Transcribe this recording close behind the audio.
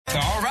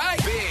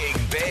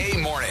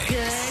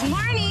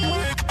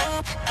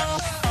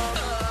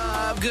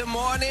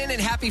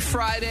and happy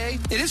Friday.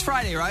 It is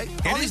Friday, right?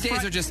 All these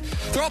days are just,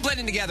 they're all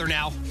blending together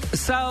now.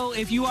 So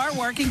if you are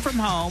working from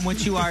home,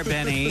 which you are,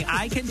 Benny,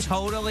 I can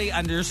totally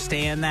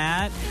understand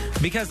that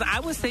because I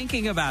was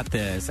thinking about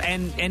this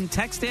and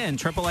text in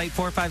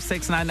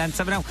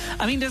 888-456-9970.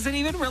 I mean, does it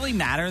even really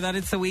matter that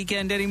it's the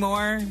weekend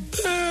anymore?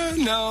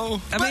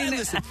 No. I mean,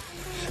 listen.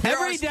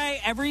 Every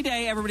day,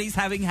 everybody's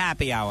having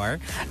happy hour.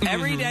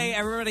 Every day,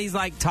 everybody's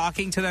like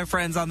talking to their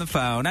friends on the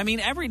phone. I mean,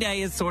 every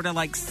day is sort of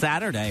like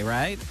Saturday,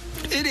 right?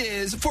 It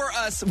is. For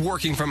us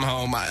working from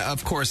home,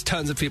 of course,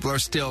 tons of people are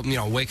still,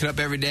 waking up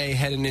every day,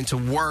 heading into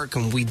work,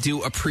 and we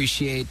do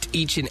appreciate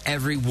each and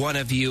every one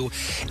of you,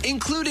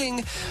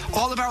 including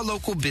all of our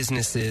local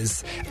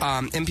businesses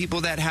and people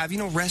that have,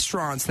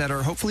 restaurants that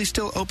are hopefully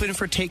still open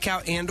for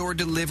takeout and or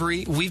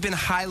delivery. We've been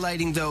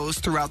highlighting those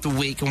throughout the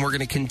week, and we're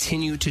going to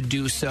continue to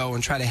do so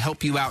and try to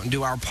help you out and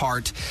do our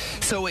part.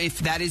 So if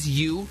that is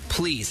you,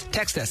 please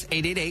text us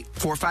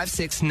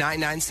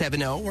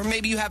 888-456-9970, or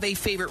maybe you have a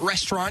favorite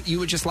restaurant you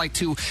would just like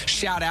to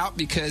shout out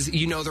because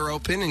they're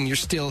open and you're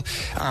still,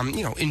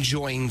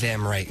 enjoying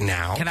them right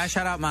now. Can I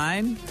shout out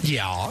mine?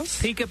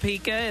 Yes. Pika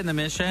Pika in the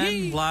Mission.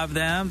 Yay. Love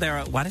them.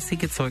 Why does he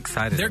get so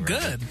excited? They're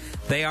good.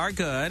 They are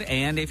good,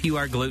 and if you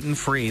are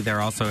gluten-free,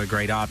 they're also a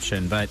great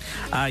option. But,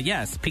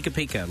 yes, Pika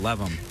Pika. Love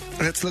them.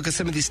 Let's look at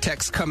some of these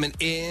texts coming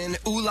in.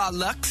 Ula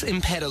Lux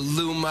in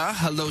Petaluma.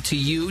 Hello to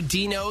you.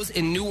 Dino's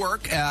in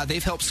Newark.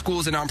 They've helped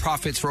schools and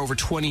nonprofits for over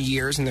 20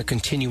 years, and they're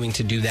continuing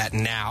to do that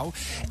now.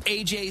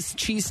 AJ's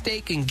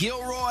Cheesesteak in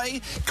Gilroy.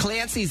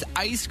 Clancy's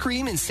Ice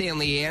Cream in San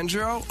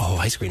Leandro. Oh,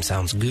 ice cream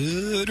sounds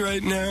good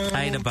right now.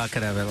 I ate a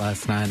bucket of it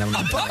last night. A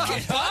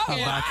bucket? Oh,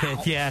 a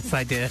bucket. Yes,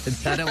 I did.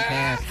 I don't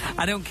care.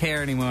 I don't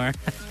care anymore.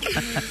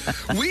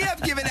 We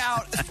have given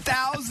out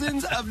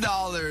thousands of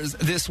dollars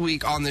this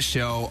week on the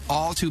show,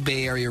 all to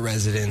Bay Area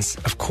residents.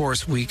 Of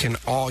course, we can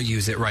all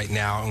use it right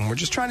now, and we're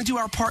just trying to do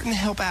our part and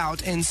help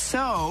out. And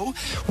so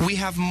we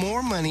have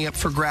more money up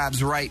for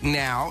grabs right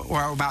now,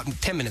 or about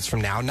 10 minutes from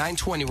now,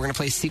 9:20. We're going to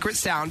play Secret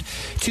Sound,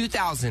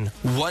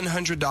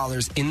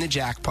 $2,100 in the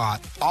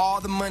jackpot.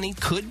 All the money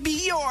could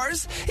be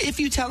yours if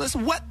you tell us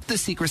what the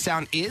secret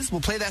sound is.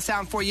 We'll play that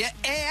sound for you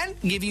and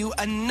give you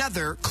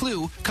another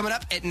clue coming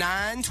up at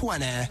 9:20.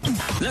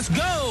 Let's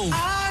go.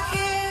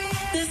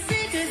 The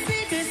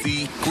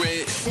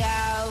secret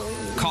sound.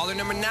 Caller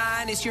number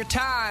 9, it's your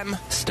time.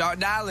 Start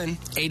dialing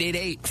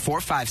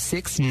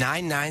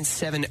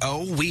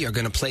 888-456-9970. We are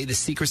going to play the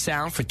secret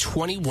sound for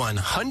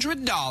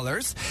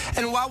 $2,100.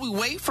 And while we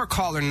wait for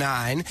caller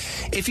 9,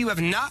 if you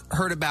have not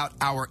heard about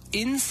our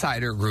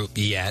insider group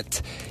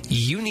yet,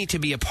 you need to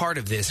be a part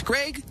of this.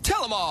 Greg,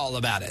 tell them all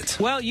about it.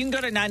 Well, you can go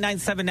to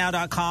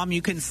 997now.com.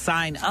 You can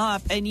sign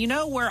up. And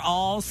we're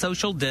all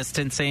social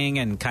distancing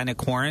and kind of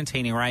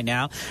quarantining right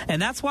now.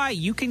 And that's why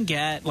you can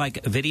get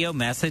video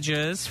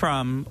messages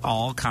from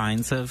all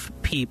kinds of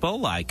people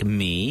like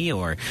me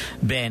or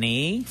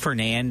Benny,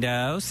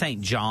 Fernando,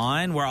 St.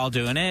 John. We're all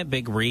doing it.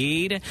 Big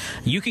Reed.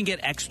 You can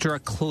get extra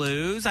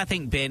clues. I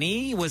think,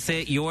 Benny, was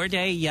it your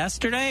day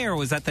yesterday or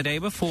was that the day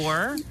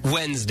before?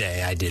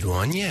 Wednesday I did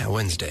one. Yeah,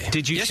 Wednesday.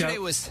 Did you Yesterday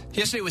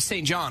was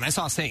St. John. I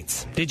saw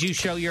Saints. Did you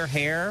show your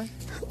hair?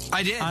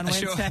 I did. On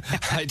Wednesday?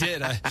 I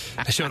did. I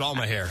showed all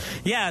my hair.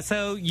 Yeah,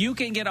 so you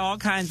can get all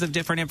kinds of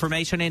different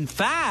information. In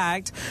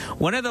fact,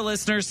 one of the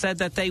listeners said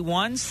that they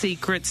won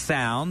Secret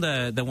Sound,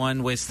 the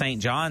one with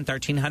St. John,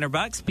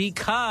 $1,300,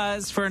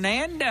 because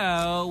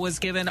Fernando was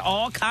given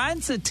all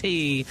kinds of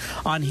tea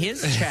on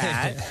his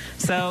chat.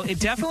 So it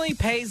definitely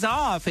pays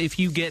off if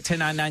you get to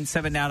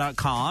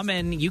 997now.com,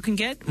 and you can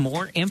get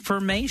more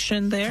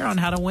information there on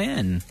how to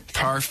win.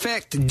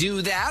 Perfect.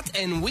 Do that,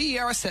 and we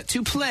are set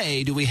to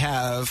play. Do we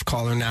have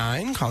caller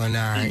 9? Caller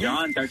 9.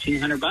 John,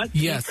 $1,300.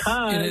 Yes,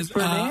 because it is.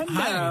 Fernando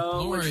Hi,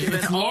 Lori.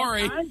 It's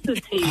Lori.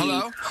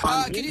 Hello.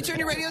 Can you turn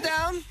your radio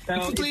down,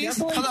 please?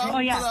 Hello. Oh,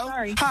 yeah, Hello.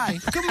 sorry. Hi.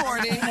 Good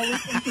morning. I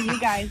listen to you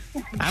guys.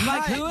 I'm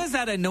like, Hi. who is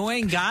that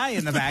annoying guy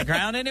in the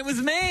background? And it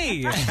was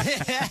me.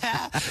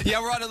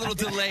 Yeah, we're on a little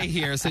delay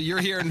here, so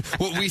you're hearing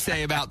what we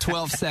say about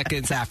 12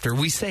 seconds after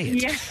we say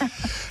it. Yeah.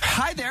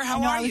 Hi there.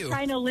 How are I was you?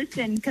 trying to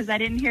listen because I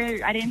didn't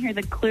hear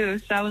the clue,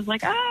 so I was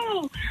like,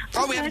 oh,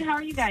 we good. How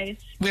are you guys?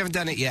 We haven't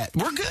done it yet.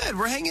 We're good.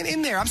 We're hanging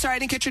in there. I'm sorry, I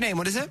didn't catch your name.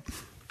 What is it?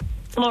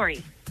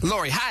 Lori.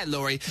 Lori. Hi,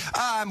 Lori.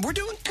 We're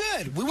doing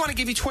good. We want to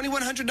give you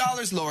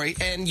 $2,100, Lori,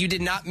 and you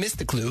did not miss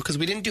the clue because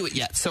we didn't do it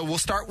yet. So we'll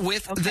start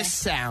with the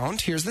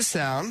sound. Here's the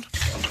sound.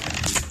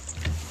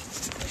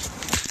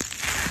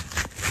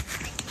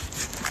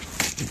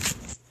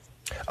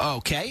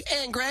 Okay,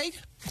 and Greg,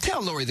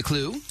 tell Lori the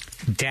clue.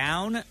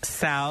 Down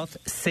south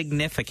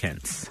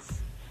significance.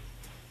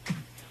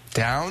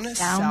 Down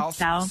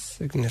south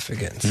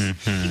significance.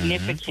 Mm-hmm.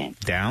 Significant.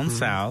 Down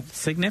south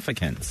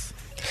significance.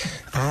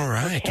 All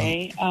right.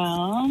 Okay.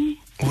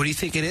 What do you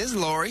think it is,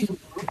 Lori?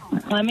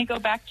 Let me go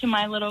back to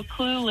my little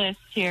clue list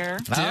here.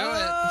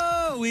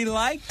 Oh, we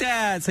like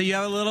that. So you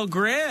have a little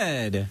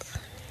grid.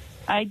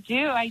 I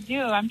do.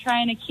 I'm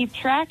trying to keep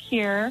track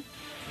here.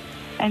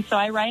 And so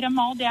I write them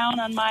all down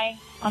on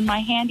my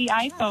handy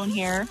iPhone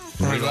here.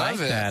 We I like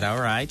love it. that.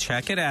 All right,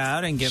 check it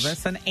out and give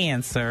us an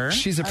answer.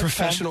 She's a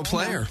professional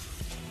player.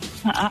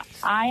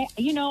 I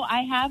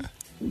have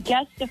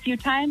guessed a few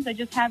times. I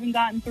just haven't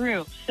gotten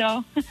through.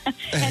 So,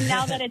 and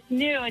now that it's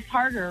new, it's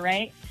harder,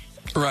 right?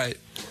 Right.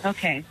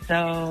 Okay,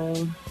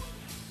 so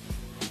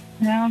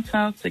no,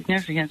 so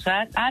significance.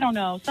 I don't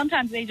know.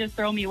 Sometimes they just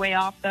throw me way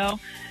off, though.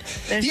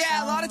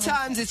 Yeah, a lot of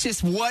times it's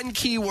just one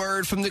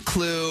keyword from the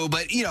clue,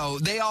 but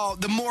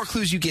the more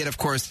clues you get, of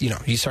course,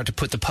 you start to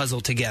put the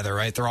puzzle together,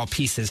 right? They're all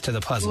pieces to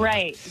the puzzle.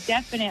 Right,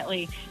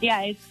 definitely.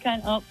 Yeah, it's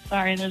kind of. Oh,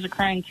 sorry, there's a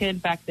crying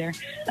kid back there.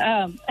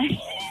 All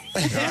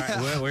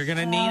right, we're going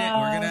to need it.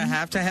 We're going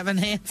to have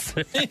an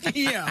answer.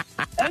 Yeah.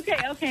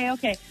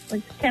 Okay.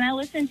 Can I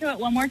listen to it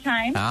one more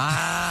time?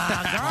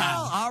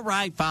 Girl. All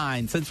right,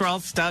 fine. Since we're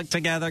all stuck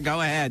together, go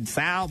ahead.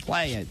 Sal,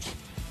 play it.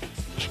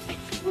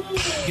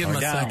 Give him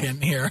a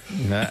second here.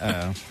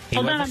 Uh-oh.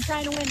 Hold on, I'm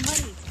trying to win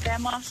money,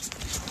 Grandma.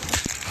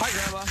 Hi,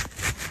 Grandma.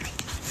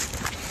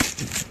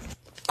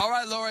 All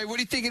right, Lori, what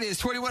do you think it is?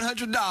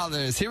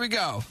 $2,100. Here we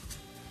go.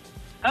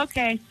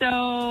 Okay,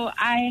 so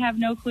I have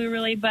no clue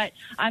really, but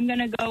I'm going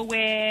to go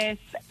with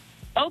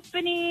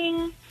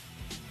opening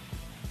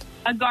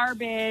a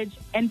garbage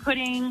and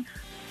putting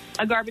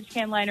a garbage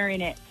can liner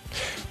in it.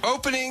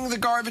 Opening the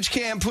garbage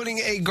can, putting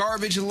a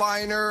garbage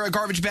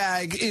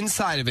bag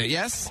inside of it,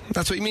 yes?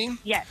 That's what you mean?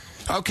 Yes.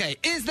 Okay,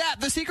 is that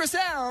the secret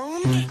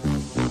sound? It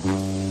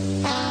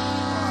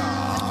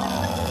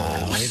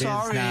is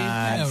sorry.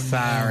 not. Oh, no.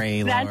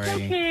 Sorry, Lori. That's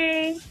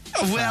okay.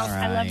 Well, All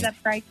I love right.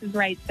 that Price is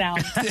Right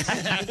sound.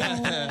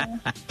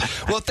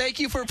 well, thank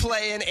you for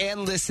playing and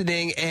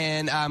listening,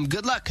 and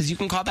good luck, because you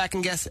can call back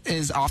and guess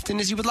as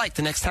often as you would like.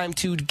 The next time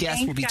to guess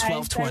Thanks, will be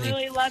guys. 12:20. I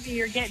really love you.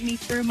 You're getting me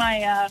through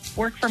my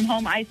work from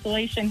home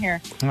isolation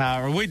here.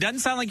 It doesn't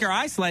sound like you're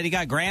isolated. You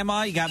got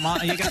grandma, you got mom,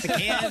 you got the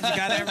kids, you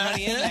got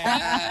everybody in there.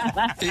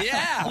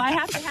 Yeah. Well, I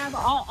have to have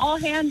all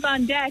hands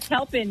on deck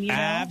helping,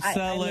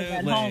 Absolutely. I live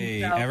at home,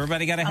 so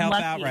Everybody got to I'm help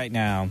lucky. out right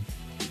now.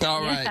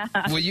 All right.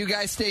 Well, you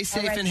guys stay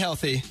safe right. and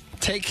healthy.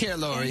 Take care,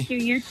 Lori. Thank you.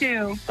 You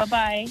too.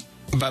 Bye-bye.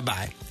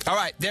 Bye-bye. All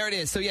right, there it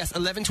is. So, yes,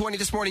 11:20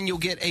 this morning, you'll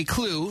get a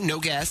clue, no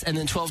guess, and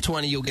then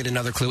 12:20, you'll get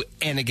another clue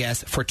and a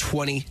guess for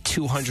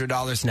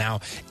 $2,200 now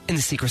in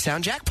the Secret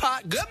Sound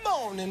Jackpot. Good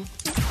morning.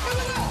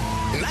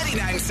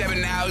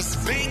 99.7 Now's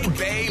Big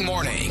Bay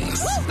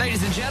Mornings.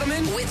 Ladies and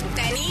gentlemen, With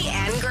Benny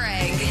and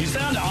Greg. You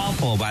sound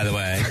awful, by the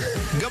way.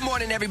 good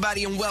morning,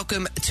 everybody, and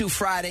welcome to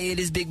Friday. It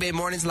is Big Bay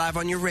Mornings live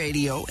on your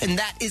radio, and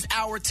that is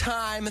our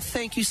time.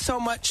 Thank you so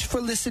much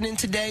for listening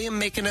today and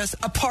making us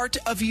a part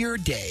of your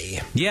day.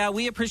 Yeah,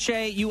 we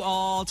appreciate you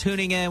all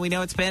tuning in. We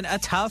know it's been a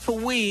tough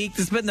week.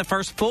 This has been the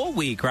first full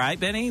week, right,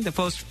 Benny? The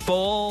first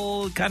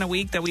full kind of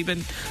week that we've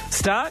been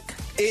stuck.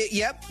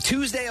 Yep,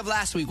 Tuesday of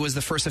last week was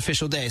the first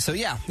official day. So,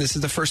 yeah, this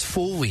is the first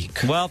full week.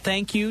 Well,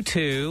 thank you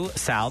to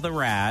Sal the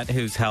Rat,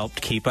 who's helped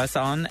keep us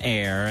on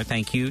air.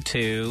 Thank you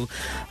to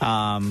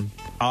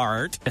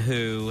Art,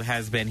 who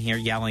has been here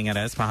yelling at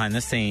us behind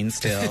the scenes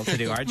still to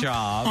do our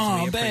jobs.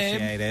 Aw, we babe.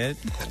 appreciate it.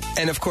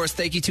 And, of course,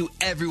 thank you to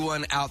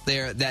everyone out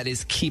there that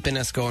is keeping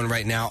us going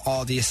right now.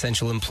 All the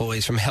essential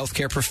employees, from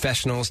healthcare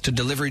professionals to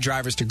delivery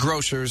drivers to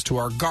grocers to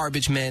our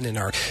garbage men and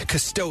our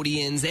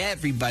custodians.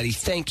 Everybody,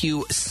 thank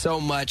you so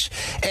much.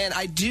 And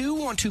I do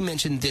want to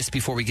mention this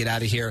before we get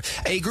out of here.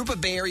 A group of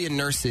Bay Area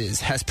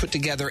nurses has put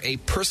together a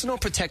personal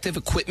protective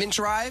equipment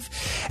drive,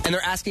 and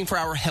they're asking for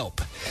our help.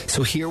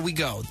 So here we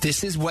go.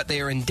 This is what they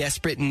are in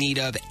desperate need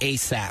of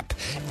ASAP.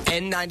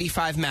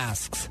 N95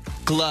 masks,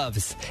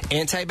 gloves,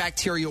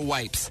 antibacterial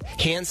wipes,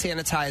 hand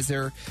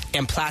sanitizer,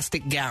 and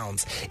plastic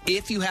gowns.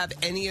 If you have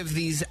any of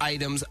these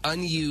items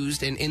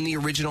unused and in the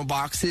original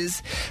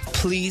boxes,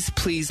 please,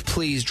 please,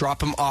 please drop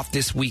them off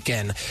this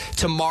weekend.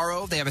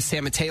 Tomorrow, they have a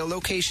San Mateo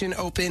location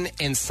open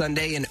and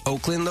Sunday an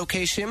Oakland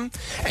location.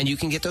 And you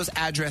can get those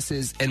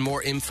addresses and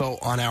more info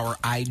on our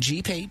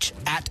IG page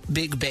at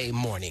Big Bay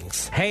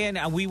Mornings. Hey,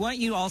 and we want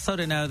you also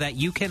to know that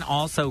you can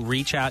also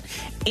reach out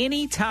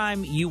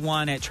anytime you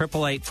want at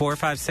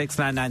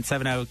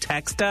 888-456-9970.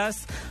 Text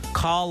us,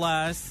 call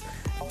us.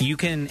 You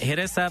can hit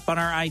us up on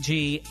our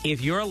IG.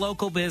 If you're a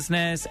local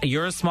business,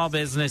 you're a small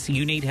business,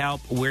 you need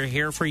help, we're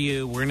here for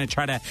you. We're going to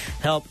try to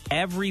help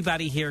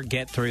everybody here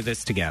get through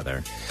this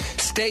together.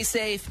 Stay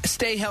safe,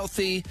 stay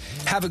healthy.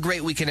 Have a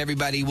great weekend,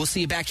 everybody. We'll see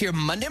you back here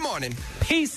Monday morning. Peace.